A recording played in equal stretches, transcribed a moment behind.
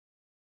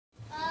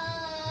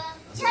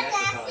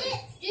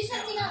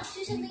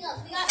do something else.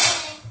 We got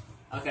something.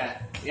 Okay.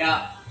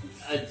 Yeah.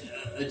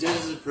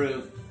 Judges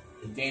approved.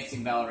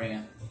 Dancing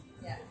ballerina.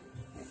 Yeah.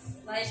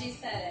 Like she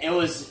said it. It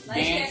was Like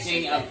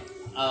dancing a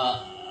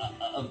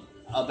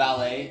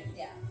ballet.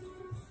 Yeah.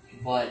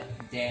 But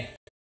dance.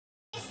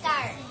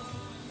 Start.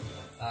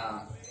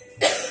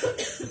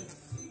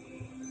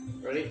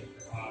 Ready?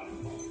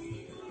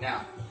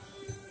 Now.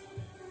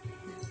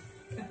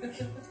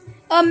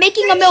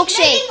 Making a milkshake.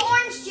 Making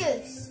orange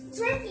juice.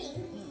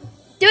 Drinking.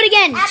 Do it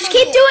again. Apple Just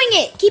keep juice. doing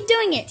it. Keep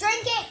doing it.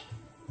 Drinking.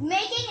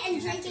 Making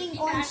and drinking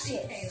orange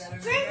juice.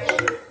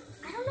 Drinking.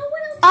 I don't know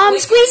what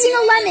else. Squeezing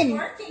a lemon.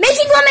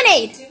 Making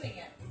lemonade. Doing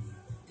it.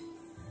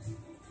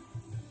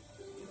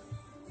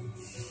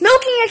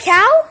 Milking a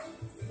cow.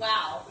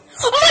 Wow.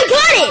 Oh, I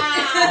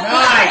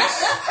got Nice!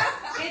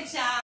 Good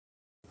job.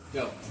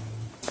 Go.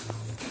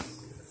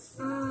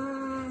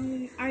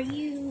 it. Are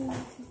you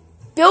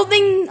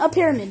building a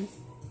pyramid?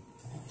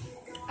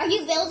 Are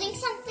you building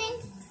something?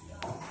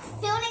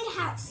 Building a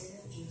house.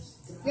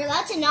 You're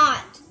allowed to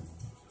not.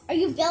 Are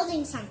you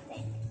building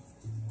something?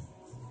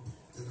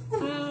 Keep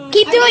Are doing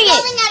you it.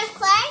 building out of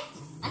clay?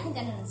 I think I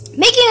know this.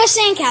 Making a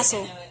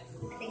sandcastle. I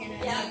think I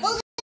know. Yeah.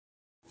 Building.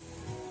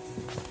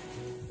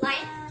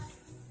 Lion.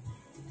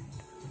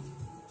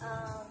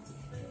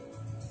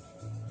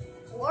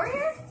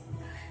 Warrior.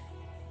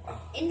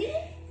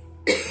 Indian.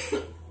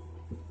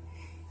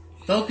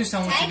 Focus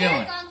on what you're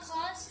doing. Oh,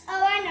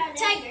 I know.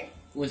 Tiger.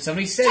 When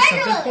somebody says Tiger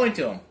something, lily. point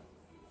to them.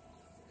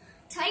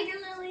 Tiger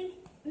lily.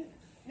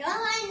 No,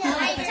 I know.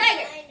 Tiger. I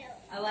know.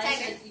 I like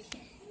Tiger. it. You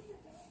can't.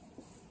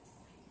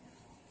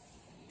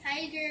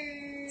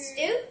 Tiger.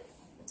 Stew?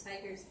 The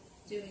tiger's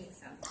doing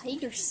something.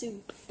 Tiger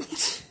soup.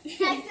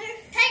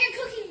 Tiger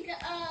cooking.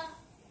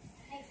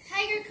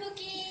 Tiger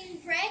cooking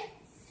bread.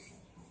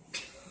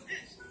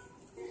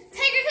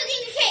 Tiger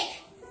cooking a cake.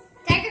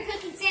 Tiger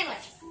cooking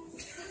sandwich.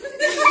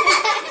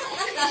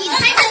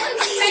 Tiger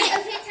cooking bread.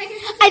 Okay, tiger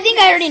cooking. I think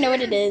I already know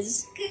what it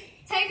is.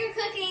 Tiger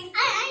cooking.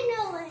 I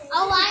know what it is.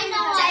 Oh, I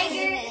know what it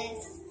is.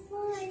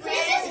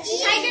 This is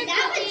easy. Tiger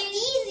cooking.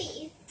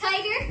 Easy.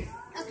 Tiger.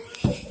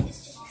 Okay.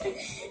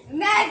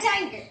 Mad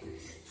tiger.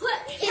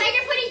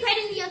 Tiger putting bread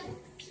in the oven.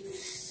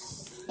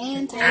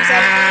 And time's up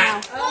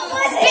now. What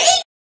was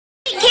it?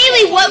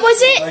 Kaylee, what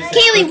was it?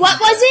 Kaylee, what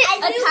was it?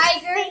 A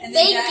tiger And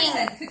then Jack baking.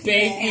 said cookies.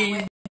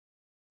 Baking.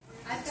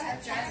 I've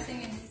got dressing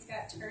and he's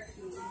got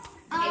turkey.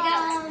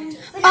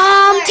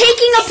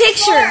 Taking a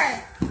picture. I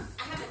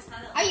have a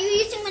ton of Are you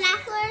using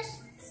binoculars?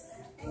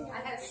 I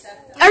have stuff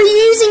that Are you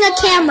using a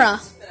camera?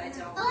 I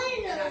don't. Oh, I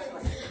know.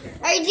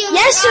 Are you doing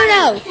Yes or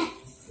no?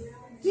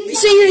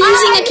 So you're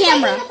using a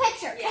camera. Taking a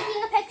picture.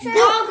 Taking a picture.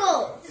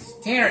 Goggles.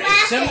 Tanner, if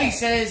somebody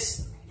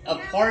says a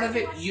part of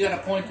it, you gotta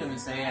point to them and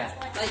say, yeah.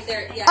 Like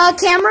they're, yeah. A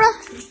camera?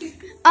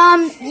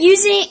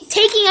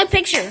 Taking a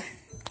picture.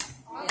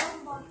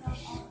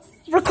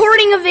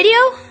 Recording a video?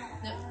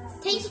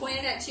 He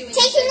pointed at you and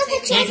Taking you a said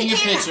picture. Taking a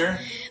picture.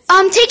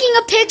 Taking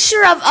a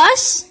picture of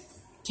us?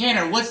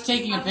 Tanner, what's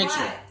taking a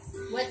picture?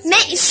 What's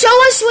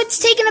Show us what's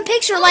taking a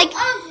picture, like, You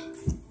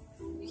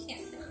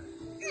can't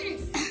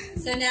say.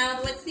 So now,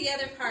 what's the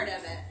other part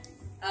of it?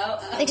 Oh,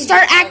 Like,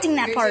 start acting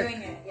that you're part.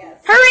 Doing it, yes.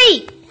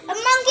 hurry! A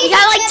monkey. You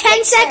got like taking 10 a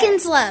picture.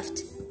 seconds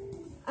left.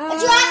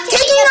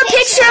 Taking a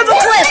picture of a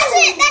cliff. That's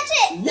it. That's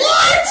it.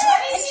 What?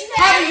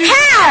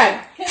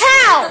 How?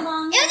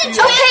 It was a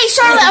giraffe. Okay,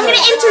 Charlotte, I'm gonna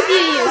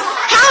interview you.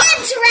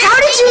 How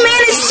did you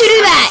manage to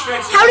do that?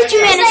 How did you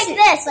manage to?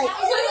 This, like, it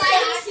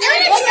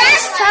was a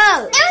giraffe's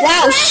toe.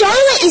 Wow,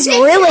 Charlotte is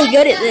really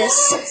good at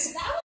this.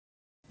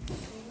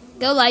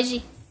 Go,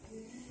 Lige.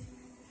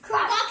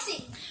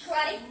 Boxing.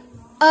 Karate.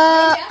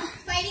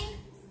 Fighting.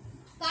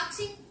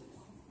 Boxing.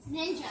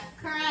 Ninja.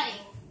 Karate.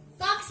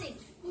 Boxing.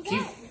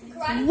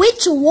 Karate.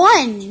 Which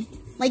one?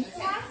 Like,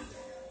 Karate.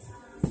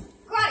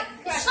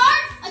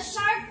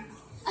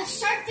 A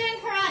shark doing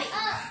karate.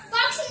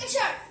 Boxing a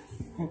shark.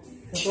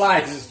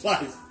 Slides.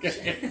 Come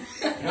here.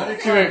 Come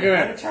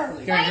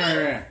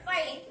here.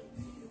 Fighting.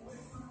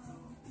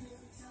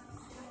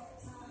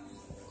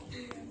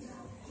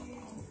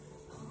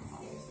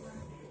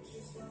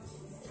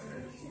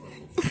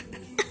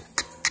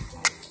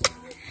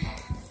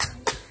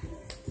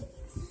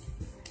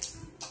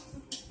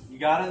 You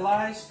got it,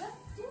 Lige?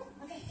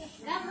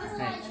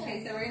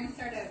 Okay, so we're going to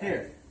start over.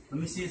 Here, let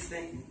me see his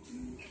thing.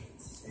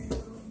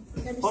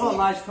 Hold on,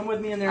 Lige, come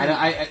with me in there.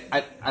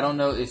 I don't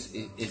know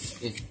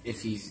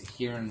if he's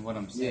hearing what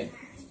I'm saying.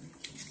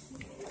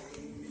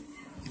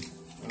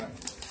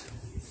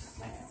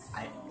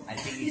 I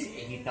think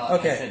he thought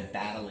Okay. I said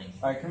battling.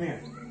 All right, come here.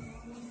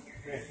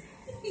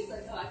 He's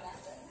like, oh, I got this.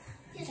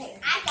 He's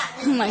like, I got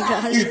this. oh my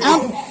gosh.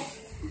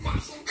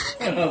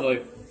 I'm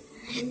like,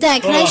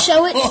 Dad, can I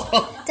show it?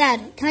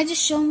 Dad, can I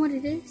just show him what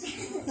it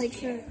is? Like,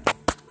 for...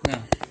 no.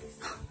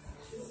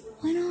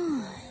 Why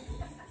not?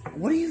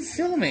 What are you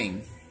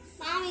filming?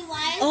 Mommy,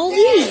 why is All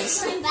there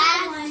these. a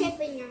bad chip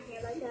in your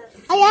hair like that?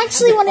 I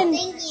actually want to...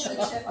 Thank you.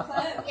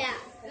 Yeah.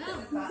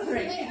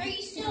 Are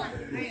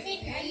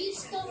you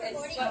still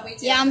recording? What we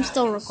did. Yeah, I'm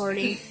still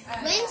recording.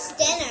 When's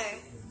dinner?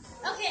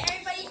 Okay,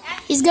 everybody.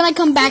 He's He's gonna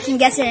come back and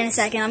guess it in a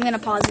second. I'm gonna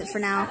pause it for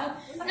now.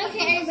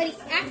 Okay, everybody.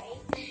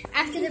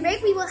 After the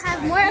break, we will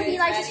have more of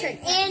Elijah's turn.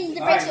 And the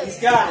break Alright, he's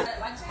got it.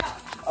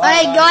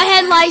 Alright, go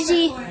ahead,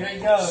 Lige. Here he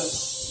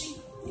goes.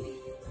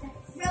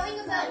 Rowing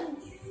a boat.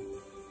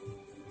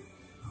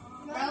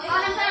 Rowing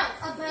on a boat.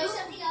 A boat. Do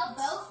something else.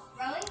 Boat.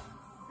 Rowing.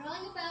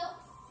 Rowing a boat.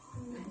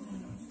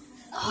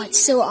 Oh, it's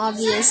so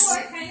obvious.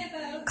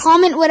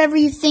 Comment whatever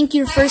you think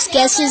your first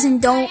guess is and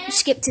don't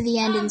skip to the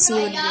end and see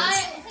what it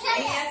is.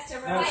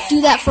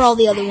 Do that for all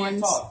the other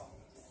ones.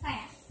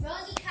 Kayak.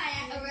 Rowing a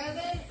kayak. A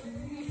rowboat.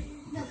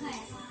 No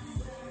kayak.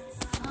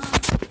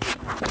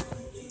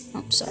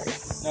 Oh, sorry.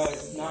 No,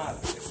 it's not.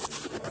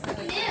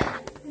 Canoe.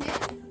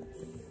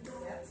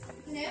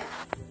 Canoe.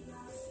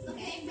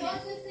 Okay.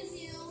 Rowing a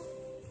canoe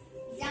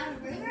down a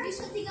river. Do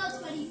something else,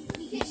 buddy.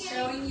 You can't get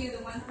Showing you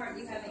the one part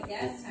you haven't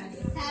guessed, honey.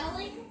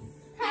 paddling.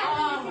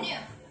 Paddling a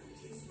canoe.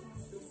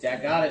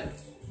 Jack got it.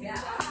 Yeah.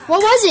 What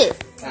was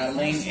it?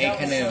 Paddling a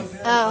canoe.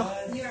 Oh.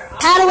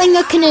 Paddling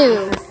a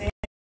canoe.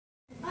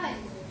 Alright.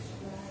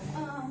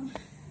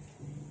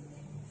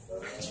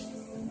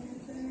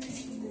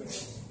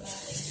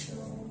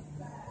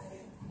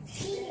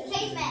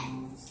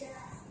 Caveman.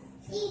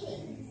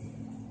 Eating.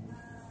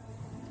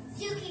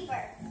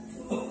 Zookeeper.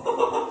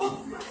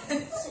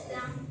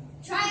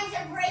 Trying to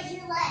break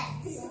your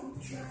legs.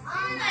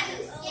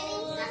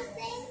 Getting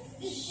something.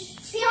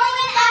 Peeling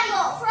an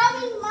apple.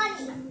 Throwing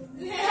money.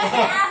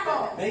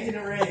 Apple. Making a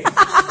race.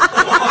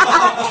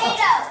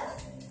 Potato.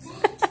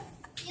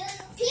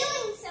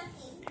 Peeling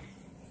something.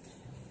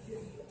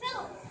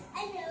 Peel. I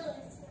know.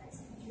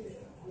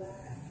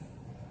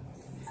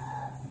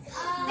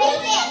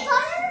 Baking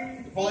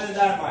butter. Pulling the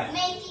dynamite.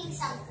 Making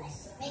something.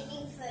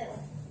 Making food.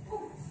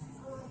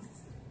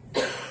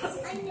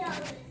 I know.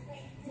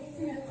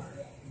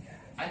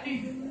 I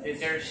think that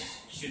there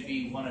should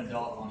be one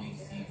adult on each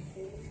team.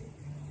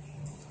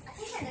 I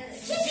think I know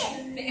this.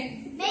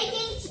 Chicken.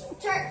 Making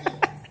turkey.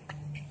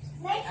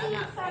 Making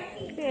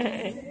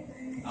turkey.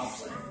 I'll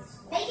play this.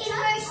 Making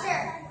rooster.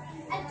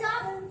 A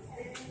duck.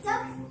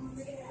 Duck.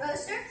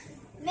 Rooster.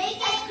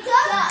 Making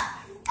duck.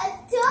 A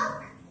duck.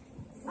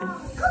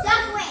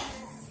 Duck wing.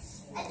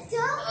 A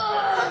duck.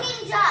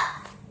 Cooking duck.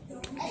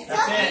 A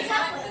duck it. and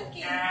duck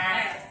wing.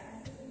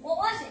 What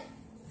was it?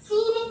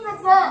 Feeding the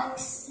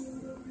ducks.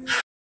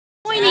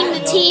 Joining the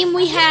team,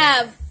 we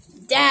have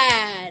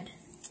Dad.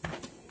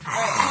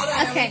 Hold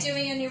on, Okay. are we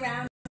doing a new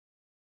round?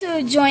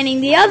 So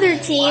joining the other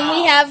team,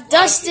 we have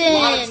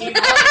Dustin.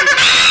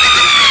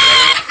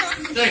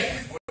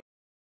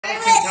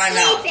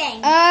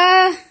 Sleeping.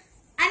 Uh,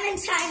 I'm in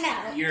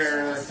timeout.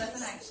 You're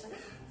Doesn't actually.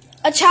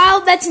 a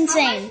child that's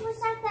insane. Who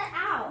sent that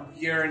out?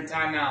 you're in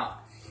timeout.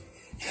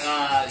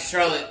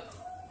 Charlotte,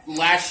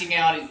 lashing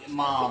out at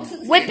mom.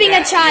 Whipping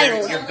a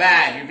child. You're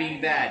bad. You're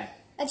being bad.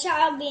 A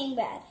child being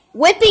bad.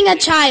 Whipping a You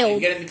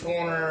child. get in the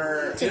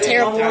corner. It's a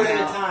terrible One word at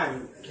a timeout.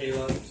 time,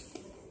 Caleb.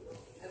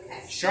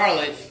 Okay.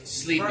 Charlotte,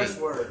 sleeping. First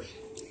word.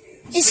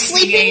 Is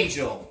Sleeping sleeping?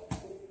 angel.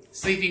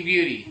 Sleeping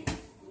beauty.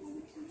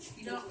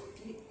 You don't.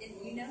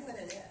 You know what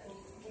it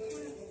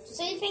is.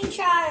 Sleeping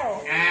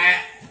child.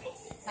 Ah.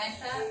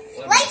 Time's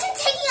up. Why are you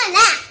taking a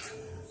nap?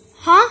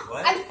 Huh?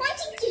 What? I'm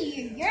pointing to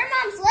you. Your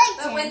mom's late.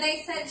 But when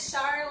they said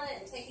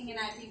Charlotte taking a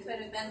nap, you could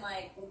have been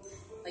like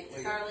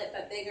Charlotte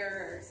but bigger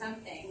or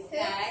something.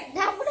 Okay.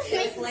 That would have She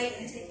was been. late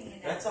and taking a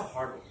nap. That's a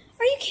hard one.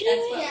 Are you kidding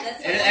That's me? what.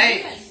 That's what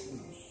Hey. we're doing.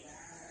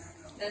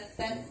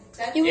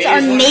 That's. It was It our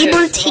is what it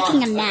neighbor is. Come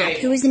taking a on. nap. Okay.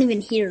 He wasn't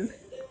even here.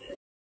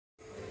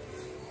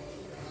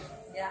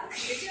 Yeah.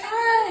 You're doing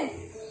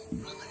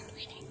good.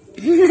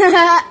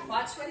 Skateboarding.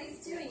 Watch what he's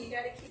doing. You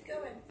got to keep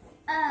going.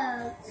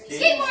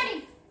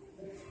 Skateboarding.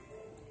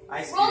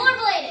 Ice skating.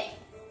 Rollerblading.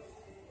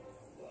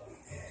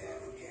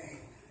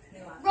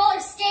 Roller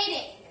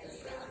skating.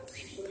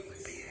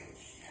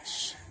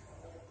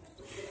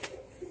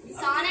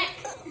 Sonic.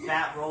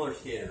 Fat roller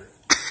skater.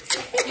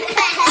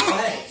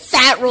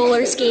 Fat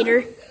roller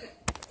skater.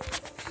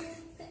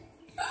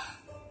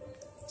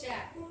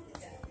 Jack.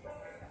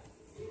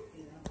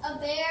 A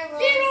bear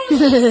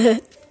rollerblading.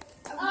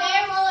 A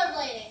bear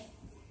rollerblading.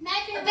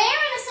 A bear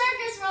in a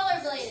circus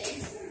rollerblading.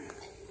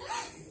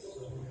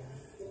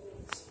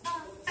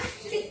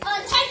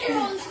 Tiger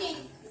roller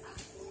skating.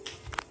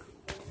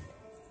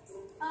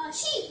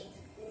 Sheep.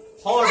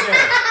 Polar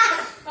bear.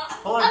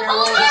 Polar bear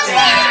roller bear.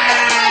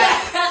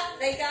 skater.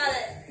 They got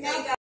it. They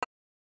got it.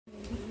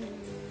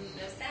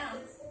 No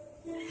sounds.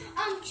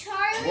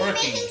 Charlie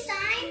Working. making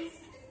signs.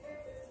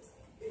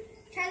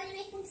 Charlie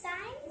making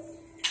signs.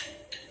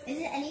 Is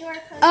it anywhere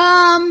close?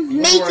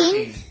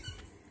 Making.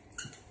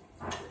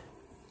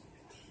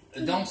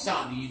 Working. Don't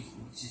stop. You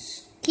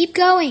just Keep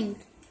going.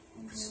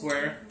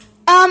 square.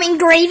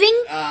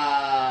 Engraving.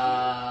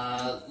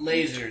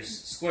 Lasers,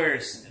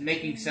 squares,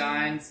 making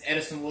signs.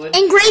 Edison Wood.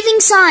 Engraving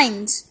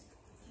signs.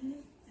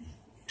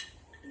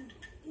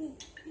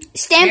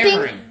 Stamping.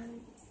 Hammering.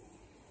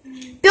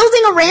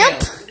 Building a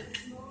ramp. Nails.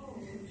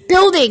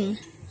 Building.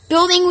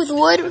 Building with A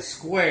wood.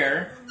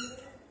 square.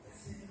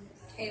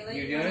 Kayla,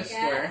 You're you doing a wanna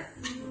square.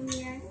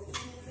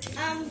 guess?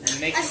 And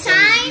make A his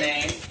sign?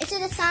 name. Is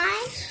it a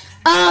sign?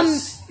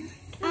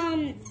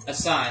 A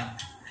sign.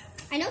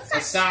 I know it's A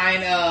not.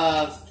 sign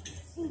of.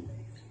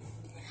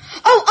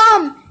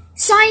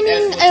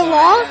 Signing That's a what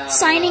law? sign,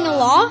 Signing a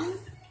law?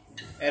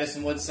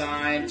 Edison Wood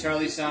sign,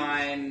 Charlie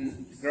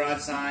sign,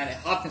 garage sign,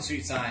 Hopkins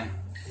Street sign.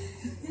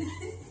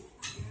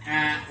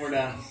 We're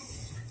done.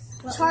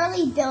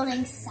 Charlie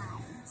building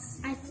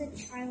signs. I said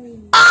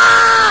Charlie.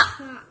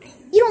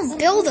 You don't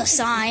build a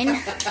sign.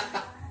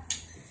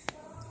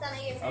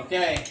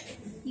 Okay.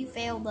 You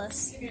failed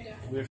us.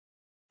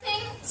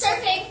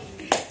 Surfing.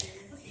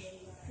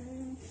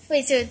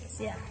 Wait, so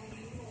it's, yeah.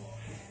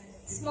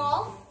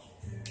 Small.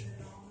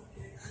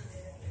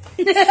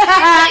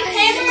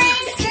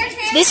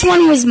 This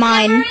one was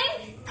mine.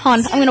 Hold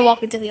on, I'm gonna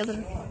walk into the other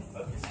one.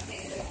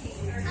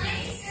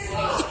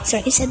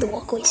 Sorry, I said the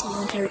walkway so you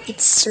won't hear it.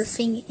 It's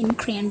surfing in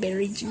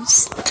cranberry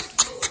juice.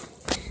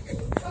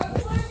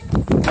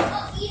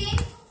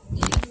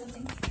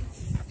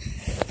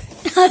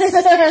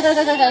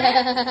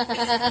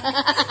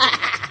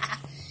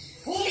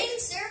 Eating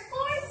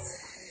surfboards?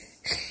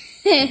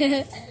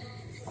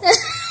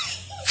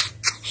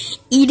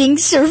 Eating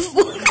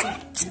surfboard.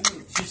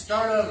 You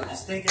start over.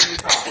 Just think of your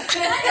thoughts.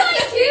 How do I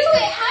do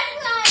it? How do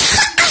I?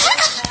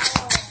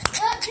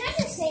 Can I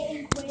just say it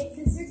and quit?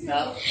 Because there's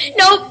No.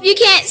 Nope, you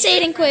can't say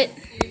it and quit.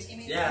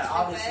 Yeah,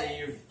 obviously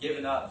you're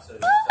giving up. So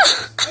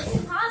It's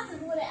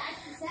impossible to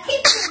actually say.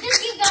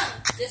 Just keep going.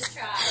 Just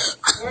try.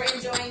 We're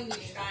enjoying you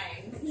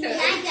trying. So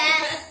I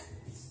guess.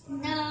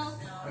 No.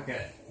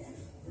 Okay.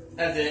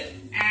 That's it.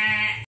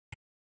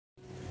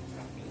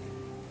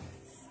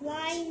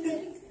 Flying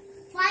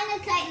a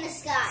kite in the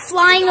sky.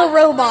 Flying a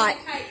robot.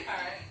 Kite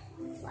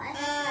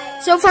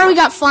part. So far we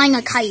got flying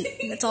a kite.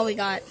 That's all we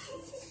got.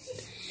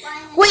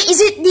 Wait, is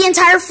it the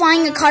entire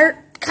flying a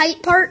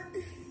kite part?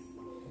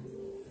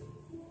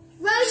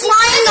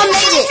 Flying a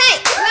midget.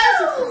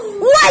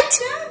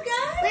 What?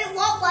 Wait,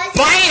 what was it?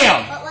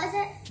 Bam! What was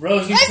it?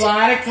 Rosie's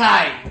flying a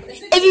kite.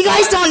 If you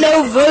guys don't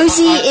know,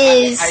 Rosie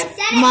is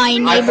my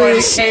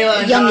neighbor's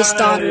youngest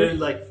daughter.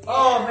 like,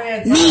 oh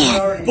man.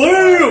 Man.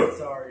 Boom!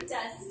 Sorry.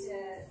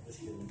 Dusted.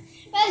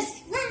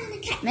 Flying a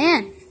kite.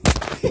 Man,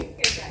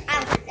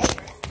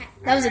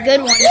 that was a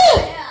good one. You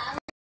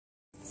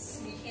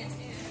can't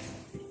do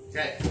it.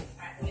 Okay.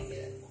 Alright, let me see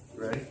this.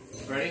 Ready?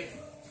 Ready?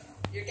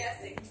 You're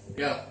guessing.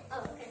 Go. Oh,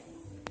 okay.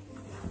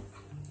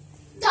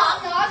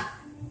 Dog.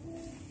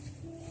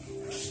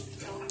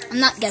 I'm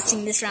not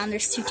guessing this round.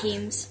 There's two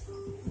teams.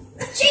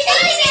 Chasing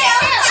his tail.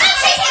 I'm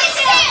chasing his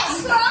tail.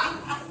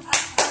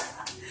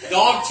 Squirrel.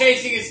 Dog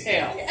chasing his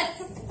tail.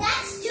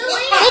 That's too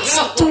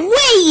It's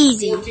way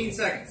easy. 14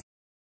 seconds.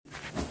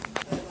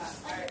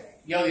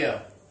 Yo-yo.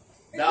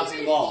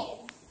 Bouncing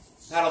ball.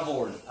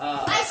 Paddleboard.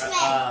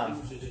 Iceman.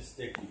 You should just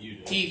stick to you.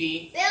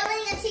 TV.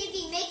 Building a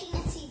TV, making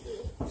a TV.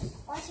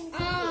 Watching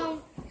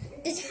TV.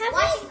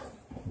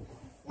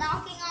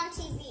 Knocking on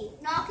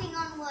TV. Knocking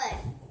on wood.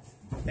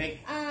 Think.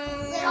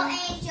 Little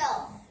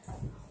angel.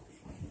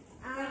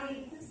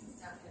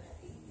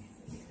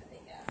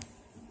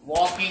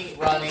 Walking,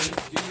 running,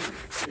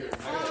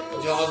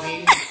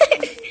 jogging,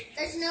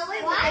 There's no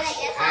way we're gonna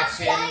get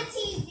Action. outside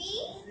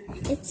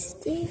TV. It's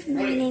Steve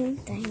Mining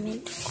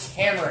Diamond.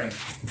 hammering,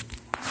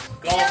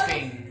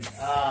 golfing,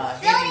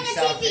 Building hitting a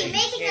something, TV,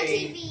 making a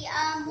hitting, TV.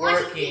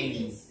 Watching working,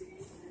 TV.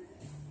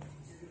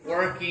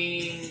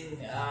 working,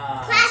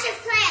 Clash of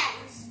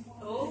Clans.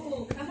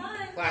 Oh, come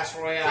on. Clash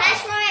Royale,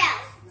 Clash Royale.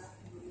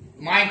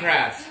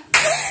 Minecraft,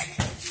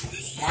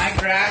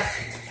 Minecraft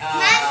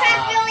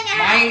building a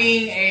house.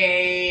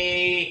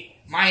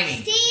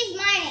 mining, Steve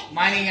mining.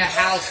 mining a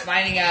house,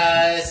 mining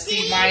a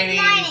Steve mining.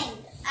 A house.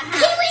 You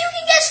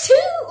can guess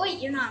two. Wait,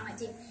 you're not on my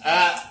team.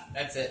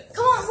 That's it.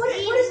 Come on, what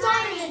is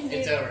diamond?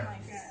 It's over.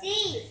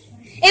 Steve.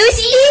 It was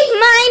Steve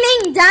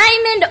Mining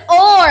Diamond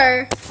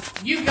Ore.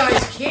 You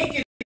guys can't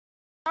get.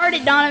 Start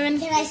it, Donovan.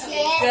 Can I see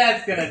it?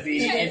 That's gonna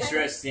be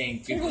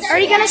interesting. Are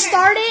you gonna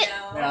start it?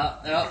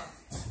 No.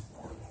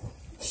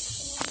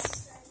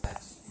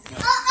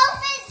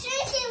 Elephant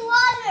drinking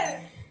water.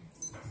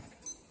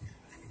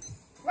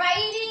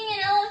 Riding an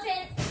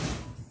elephant.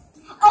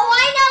 Oh,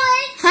 I know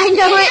it. I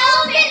know An it.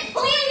 elephant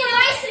pulling a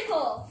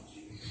bicycle.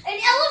 An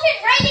elephant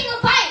riding a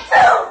bike.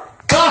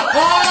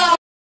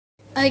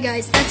 Alright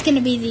guys, that's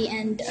gonna be the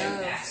end of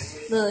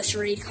the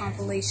charade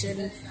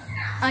compilation.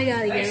 I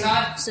gotta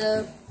go.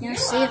 So, yeah,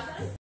 see ya.